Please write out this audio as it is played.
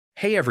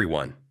Hey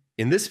everyone!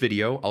 In this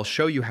video, I'll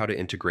show you how to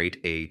integrate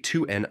a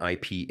 2N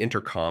IP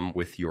intercom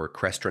with your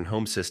Crestron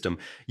Home system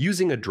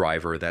using a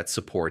driver that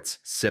supports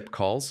SIP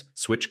calls,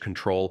 switch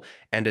control,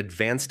 and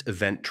advanced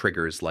event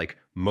triggers like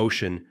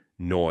motion,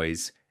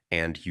 noise,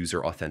 and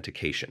user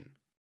authentication.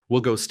 We'll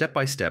go step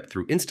by step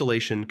through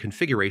installation,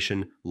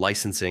 configuration,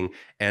 licensing,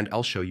 and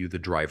I'll show you the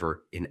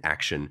driver in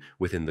action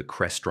within the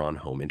Crestron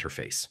Home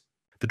interface.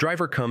 The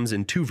driver comes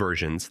in two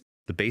versions.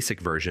 The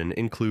basic version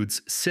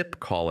includes SIP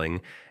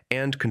calling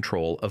and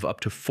control of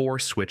up to 4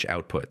 switch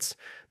outputs.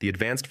 The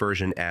advanced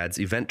version adds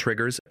event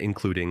triggers,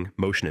 including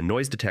motion and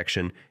noise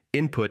detection,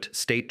 input,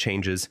 state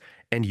changes,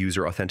 and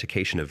user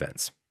authentication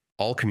events.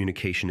 All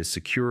communication is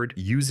secured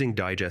using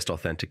digest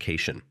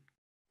authentication.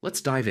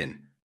 Let's dive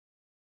in.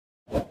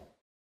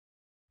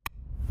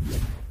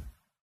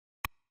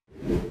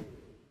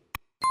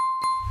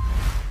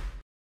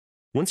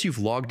 Once you've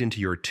logged into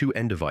your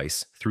 2N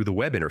device through the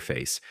web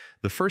interface,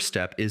 the first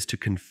step is to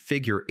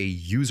configure a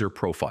user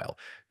profile.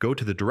 Go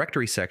to the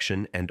directory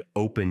section and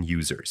open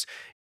users.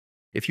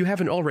 If you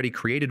haven't already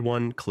created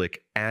one,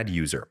 click Add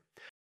User.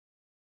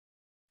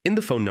 In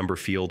the phone number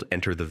field,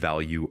 enter the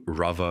value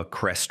RAVA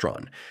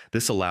Crestron.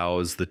 This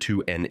allows the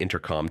 2N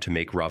intercom to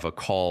make RAVA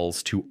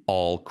calls to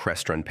all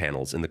Crestron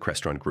panels in the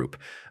Crestron group.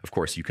 Of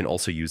course, you can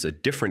also use a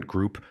different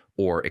group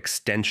or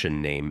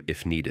extension name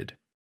if needed.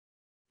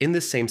 In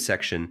this same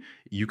section,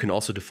 you can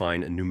also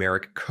define a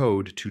numeric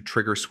code to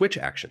trigger switch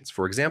actions.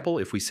 For example,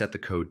 if we set the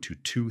code to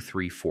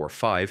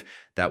 2345,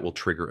 that will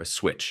trigger a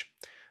switch.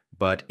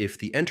 But if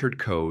the entered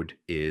code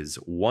is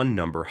one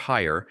number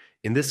higher,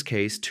 in this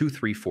case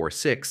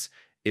 2346,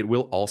 it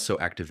will also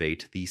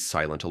activate the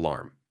silent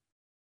alarm.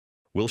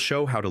 We'll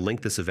show how to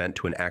link this event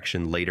to an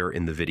action later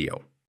in the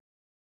video.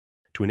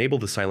 To enable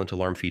the silent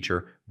alarm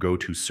feature, go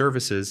to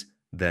Services,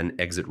 then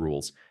Exit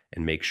Rules,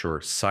 and make sure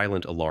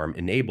Silent Alarm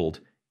Enabled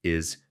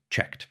is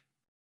checked.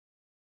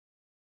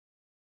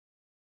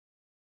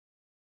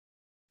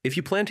 If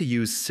you plan to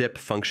use SIP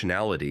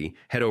functionality,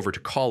 head over to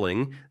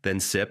Calling,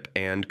 then SIP,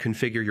 and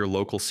configure your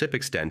local SIP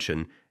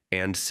extension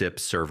and SIP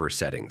server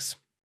settings.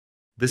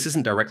 This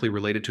isn't directly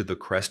related to the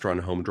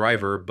Crestron Home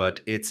driver,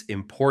 but it's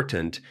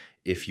important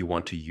if you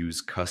want to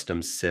use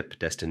custom SIP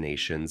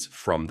destinations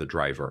from the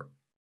driver.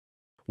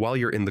 While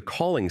you're in the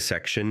Calling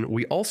section,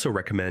 we also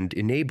recommend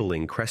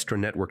enabling Crestron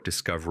Network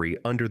Discovery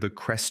under the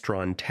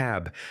Crestron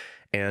tab,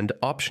 and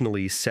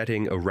optionally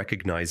setting a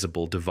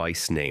recognizable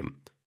device name.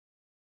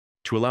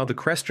 To allow the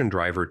Crestron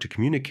driver to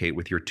communicate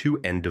with your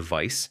 2N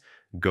device,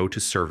 go to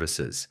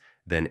Services,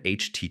 then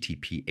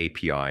HTTP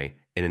API,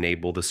 and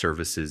enable the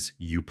services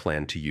you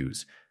plan to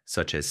use,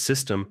 such as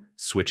system,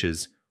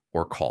 switches,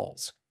 or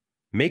calls.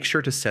 Make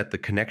sure to set the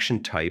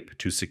connection type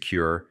to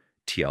secure,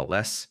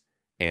 TLS,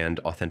 and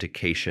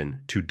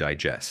authentication to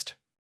digest.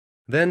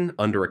 Then,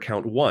 under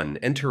Account 1,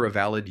 enter a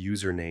valid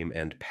username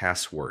and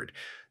password.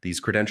 These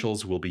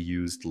credentials will be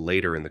used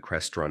later in the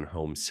Crestron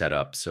Home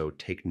setup, so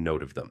take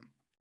note of them.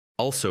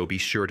 Also, be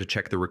sure to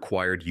check the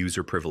required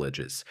user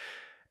privileges.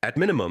 At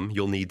minimum,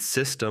 you'll need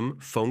system,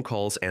 phone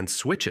calls, and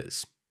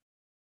switches.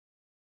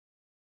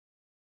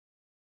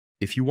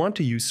 If you want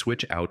to use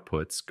switch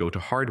outputs, go to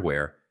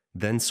Hardware,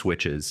 then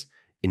Switches,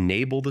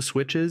 enable the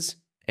switches,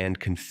 and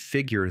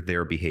configure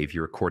their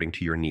behavior according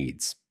to your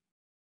needs.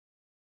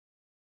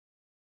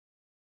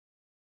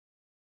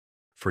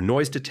 For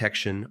noise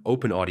detection,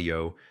 open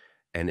audio,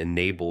 and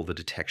enable the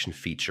detection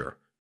feature.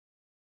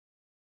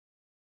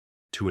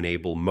 To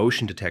enable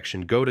motion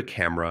detection, go to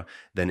Camera,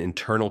 then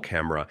Internal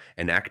Camera,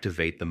 and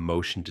activate the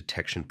motion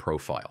detection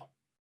profile.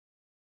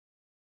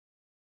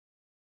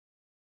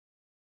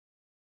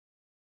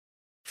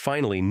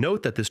 Finally,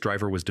 note that this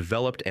driver was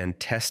developed and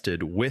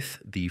tested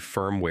with the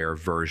firmware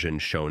version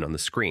shown on the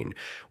screen.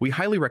 We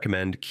highly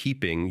recommend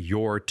keeping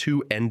your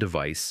 2N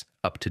device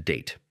up to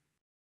date.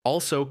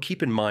 Also,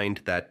 keep in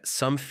mind that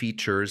some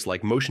features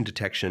like motion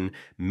detection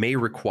may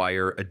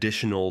require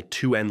additional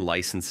 2N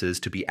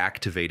licenses to be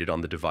activated on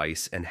the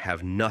device and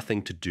have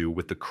nothing to do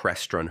with the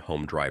Crestron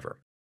Home driver.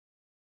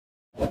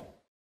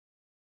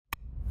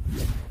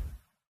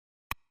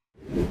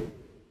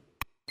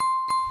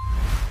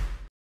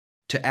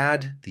 To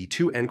add the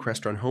 2N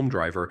Crestron Home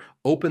driver,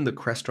 open the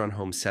Crestron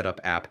Home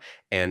Setup app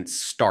and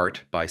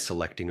start by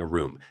selecting a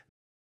room.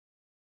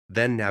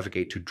 Then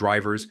navigate to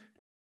Drivers,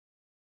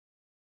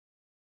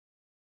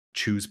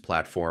 choose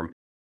Platform,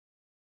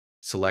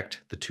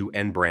 select the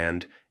 2N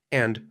brand,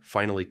 and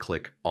finally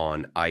click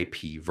on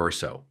IP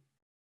Verso.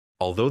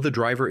 Although the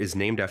driver is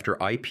named after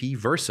IP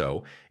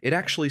Verso, it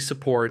actually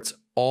supports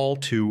all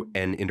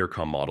 2N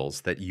intercom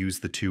models that use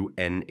the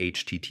 2N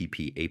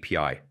HTTP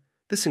API.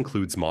 This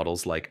includes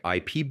models like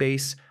IP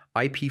Base,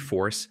 IP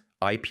Force,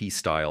 IP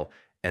Style,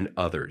 and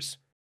others.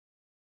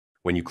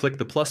 When you click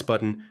the plus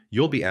button,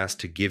 you'll be asked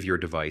to give your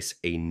device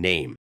a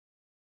name.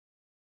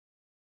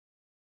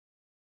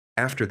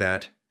 After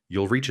that,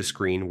 you'll reach a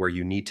screen where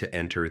you need to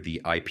enter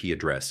the IP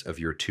address of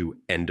your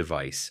 2N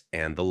device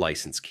and the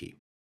license key.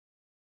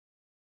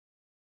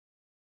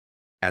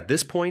 At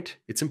this point,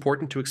 it's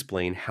important to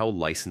explain how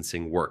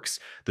licensing works.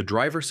 The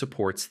driver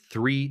supports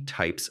three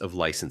types of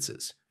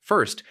licenses.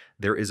 First,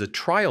 there is a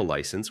trial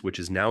license, which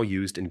is now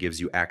used and gives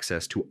you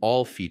access to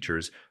all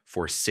features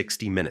for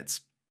 60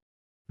 minutes.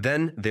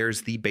 Then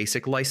there's the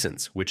basic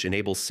license, which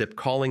enables SIP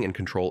calling and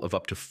control of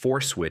up to 4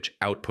 switch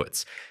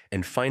outputs.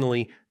 And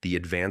finally, the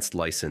advanced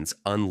license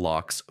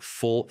unlocks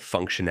full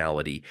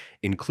functionality,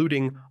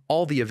 including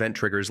all the event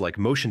triggers like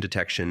motion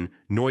detection,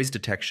 noise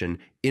detection,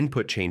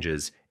 input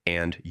changes,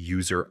 and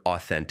user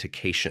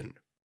authentication.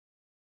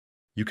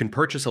 You can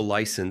purchase a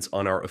license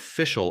on our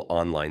official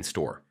online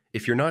store.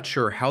 If you're not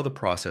sure how the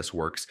process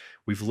works,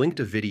 we've linked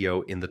a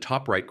video in the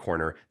top right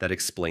corner that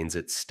explains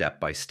it step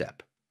by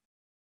step.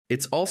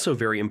 It's also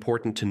very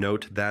important to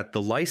note that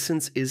the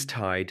license is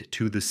tied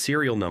to the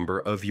serial number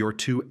of your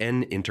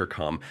 2N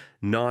intercom,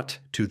 not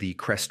to the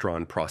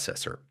Crestron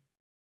processor.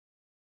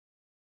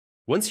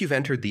 Once you've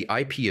entered the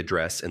IP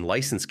address and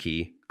license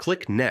key,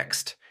 click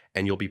Next,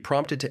 and you'll be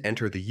prompted to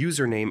enter the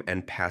username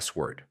and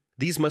password.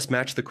 These must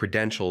match the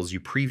credentials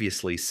you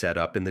previously set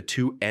up in the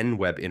 2N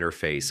web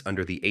interface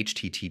under the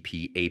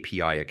HTTP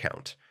API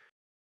account.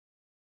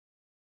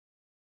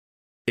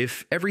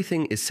 If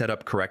everything is set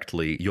up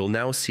correctly, you'll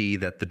now see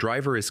that the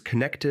driver is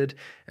connected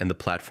and the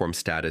platform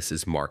status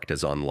is marked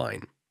as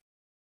online.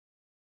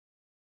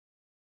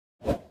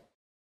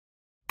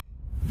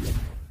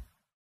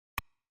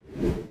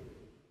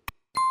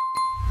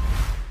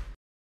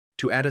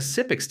 To add a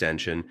SIP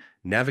extension,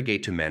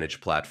 navigate to Manage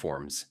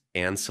Platforms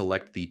and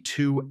select the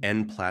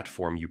 2N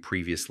platform you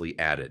previously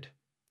added.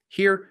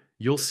 Here,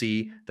 you'll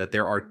see that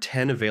there are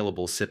 10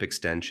 available SIP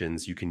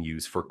extensions you can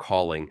use for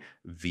calling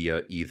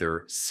via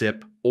either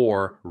SIP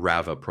or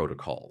RAVA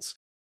protocols.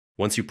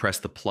 Once you press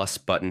the plus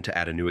button to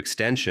add a new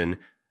extension,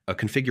 a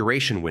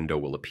configuration window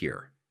will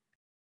appear.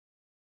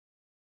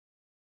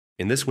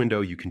 In this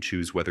window, you can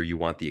choose whether you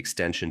want the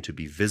extension to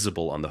be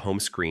visible on the home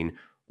screen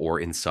or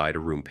inside a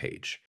room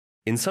page.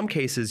 In some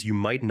cases, you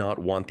might not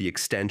want the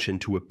extension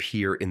to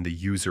appear in the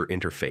user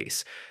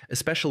interface,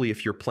 especially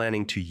if you're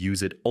planning to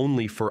use it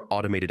only for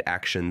automated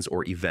actions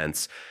or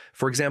events.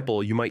 For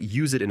example, you might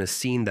use it in a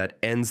scene that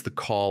ends the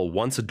call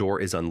once a door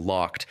is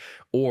unlocked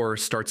or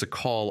starts a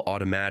call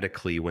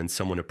automatically when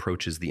someone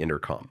approaches the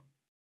intercom.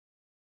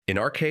 In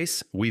our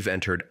case, we've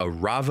entered a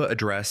RAVA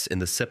address in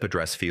the SIP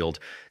address field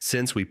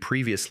since we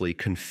previously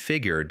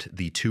configured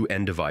the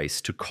 2N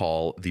device to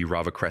call the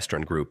RAVA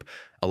Crestron group,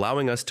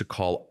 allowing us to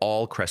call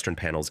all Crestron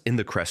panels in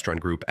the Crestron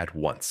group at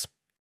once.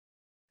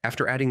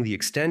 After adding the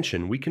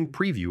extension, we can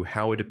preview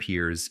how it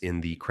appears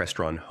in the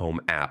Crestron Home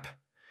app.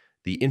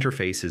 The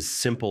interface is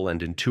simple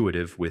and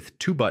intuitive with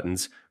 2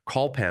 buttons,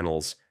 Call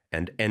Panels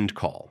and End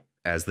Call.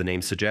 As the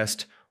name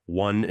suggests,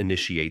 one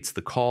initiates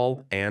the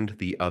call and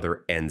the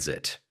other ends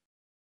it.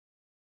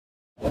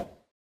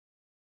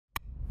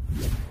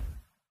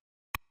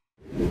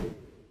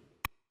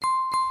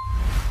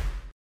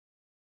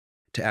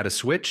 To add a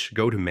switch,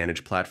 go to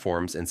Manage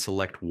Platforms and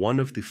select one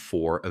of the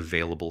 4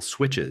 available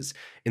switches.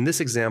 In this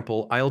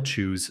example, I'll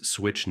choose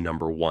switch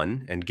number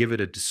 1 and give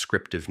it a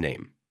descriptive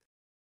name.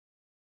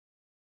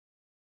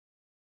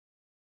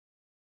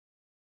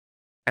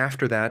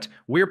 After that,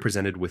 we're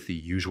presented with the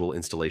usual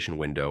installation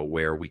window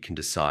where we can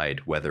decide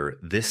whether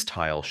this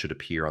tile should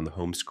appear on the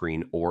home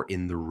screen or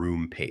in the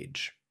room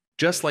page.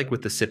 Just like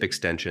with the SIP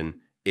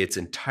extension, it's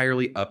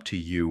entirely up to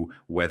you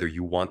whether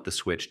you want the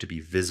switch to be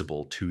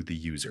visible to the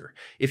user.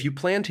 If you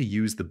plan to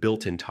use the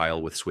built-in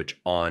tile with switch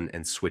on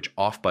and switch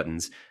off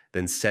buttons,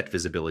 then set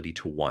visibility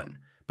to 1.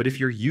 But if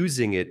you're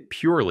using it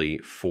purely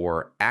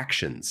for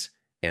actions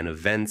and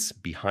events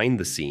behind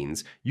the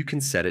scenes, you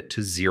can set it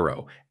to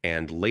 0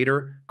 and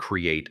later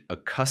create a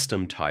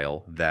custom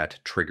tile that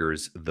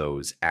triggers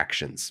those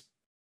actions.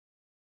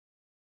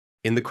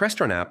 In the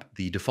Crestron app,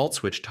 the default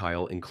switch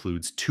tile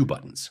includes 2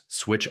 buttons,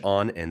 switch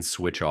on and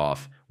switch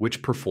off,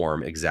 which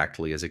perform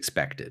exactly as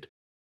expected.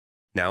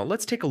 Now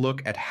let's take a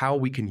look at how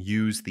we can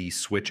use the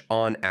switch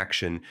on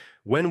action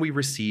when we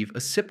receive a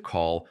SIP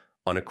call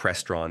on a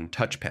Crestron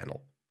touch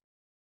panel.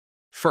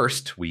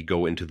 First, we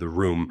go into the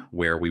room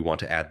where we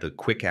want to add the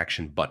quick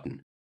action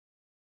button.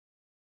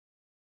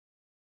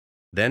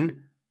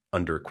 Then,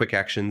 under quick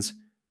actions,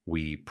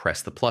 we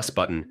press the plus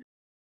button,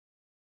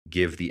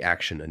 give the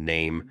action a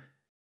name,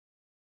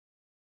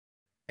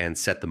 and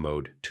set the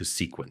mode to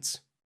sequence.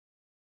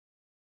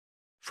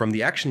 From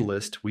the action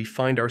list, we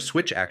find our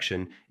switch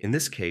action, in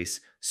this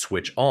case,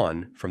 switch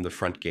on from the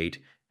front gate,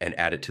 and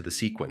add it to the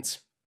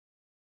sequence.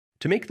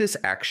 To make this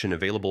action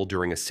available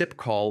during a SIP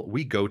call,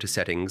 we go to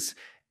Settings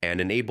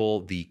and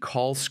enable the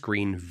Call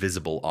Screen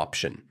Visible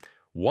option.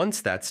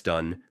 Once that's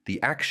done,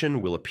 the action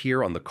will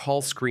appear on the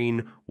call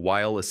screen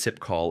while a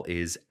SIP call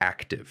is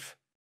active.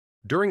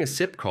 During a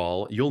SIP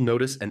call, you'll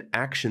notice an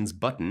Actions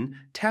button.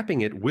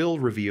 Tapping it will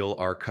reveal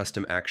our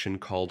custom action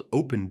called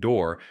Open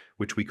Door,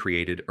 which we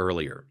created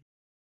earlier.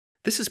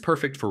 This is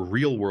perfect for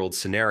real-world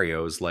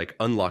scenarios like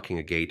unlocking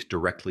a gate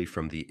directly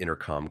from the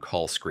intercom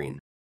call screen.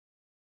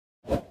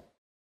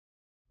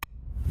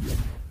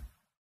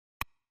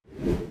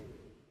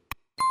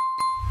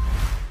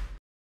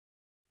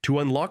 To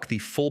unlock the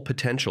full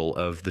potential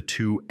of the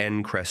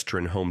 2N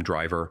Crestron Home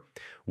driver,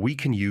 we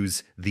can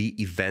use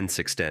the Events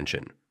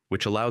extension,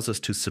 which allows us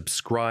to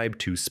subscribe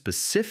to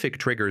specific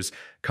triggers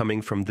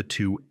coming from the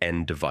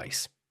 2N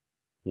device.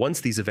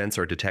 Once these events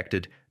are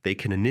detected, they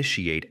can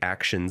initiate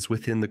actions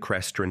within the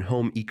Crestron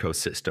Home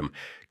ecosystem,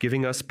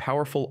 giving us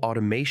powerful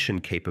automation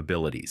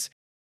capabilities.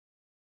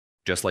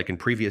 Just like in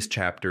previous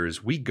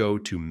chapters, we go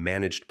to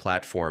Managed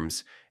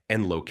Platforms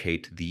and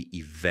locate the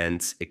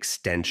Events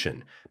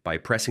extension. By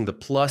pressing the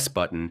plus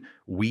button,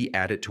 we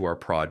add it to our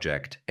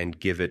project and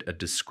give it a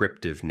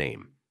descriptive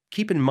name.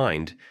 Keep in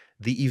mind,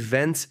 the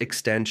Events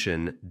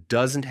extension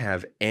doesn't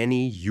have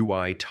any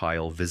UI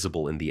tile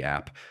visible in the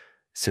app,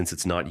 since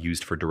it's not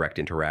used for direct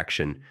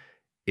interaction.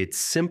 It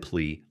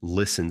simply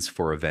listens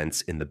for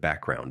events in the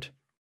background.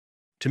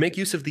 To make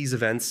use of these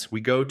events, we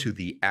go to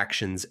the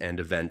Actions and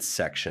Events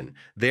section.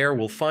 There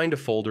we'll find a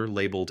folder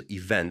labeled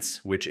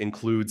Events, which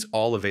includes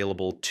all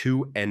available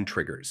 2N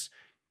triggers.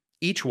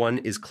 Each one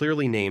is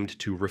clearly named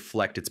to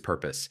reflect its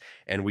purpose,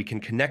 and we can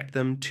connect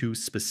them to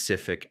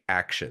specific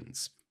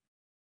actions.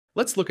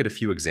 Let's look at a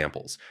few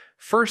examples.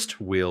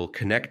 First, we'll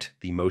connect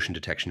the motion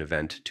detection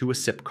event to a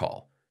SIP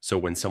call. So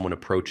when someone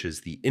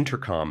approaches the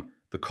intercom,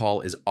 the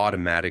call is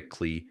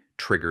automatically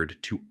triggered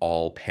to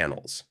all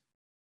panels.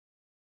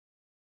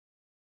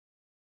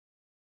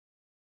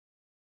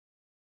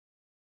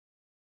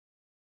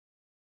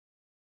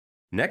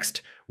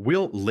 Next,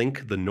 we'll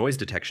link the noise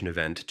detection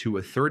event to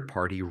a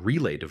third-party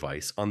relay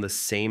device on the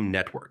same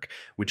network,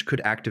 which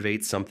could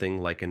activate something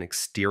like an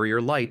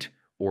exterior light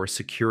or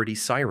security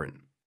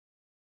siren.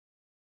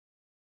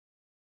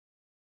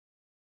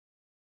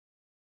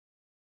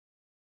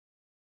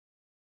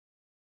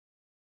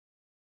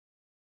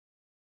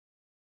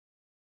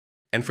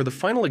 And for the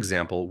final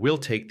example, we'll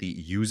take the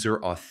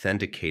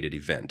user-authenticated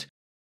event,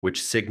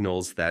 which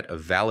signals that a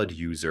valid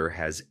user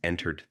has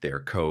entered their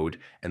code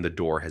and the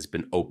door has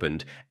been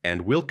opened,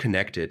 and we'll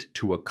connect it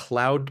to a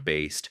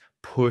cloud-based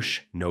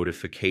push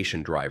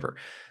notification driver.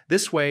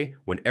 This way,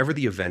 whenever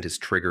the event is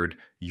triggered,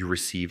 you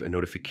receive a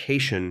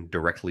notification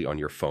directly on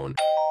your phone.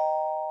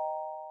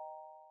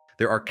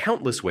 There are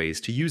countless ways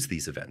to use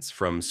these events,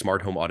 from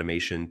smart home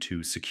automation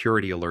to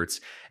security alerts,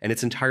 and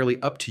it's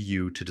entirely up to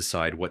you to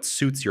decide what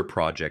suits your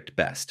project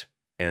best.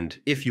 And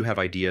if you have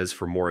ideas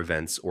for more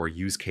events or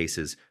use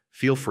cases,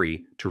 feel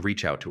free to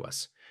reach out to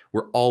us.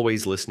 We're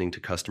always listening to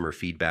customer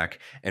feedback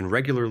and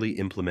regularly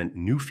implement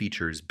new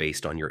features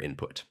based on your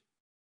input.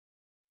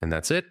 And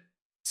that's it.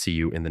 See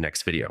you in the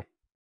next video.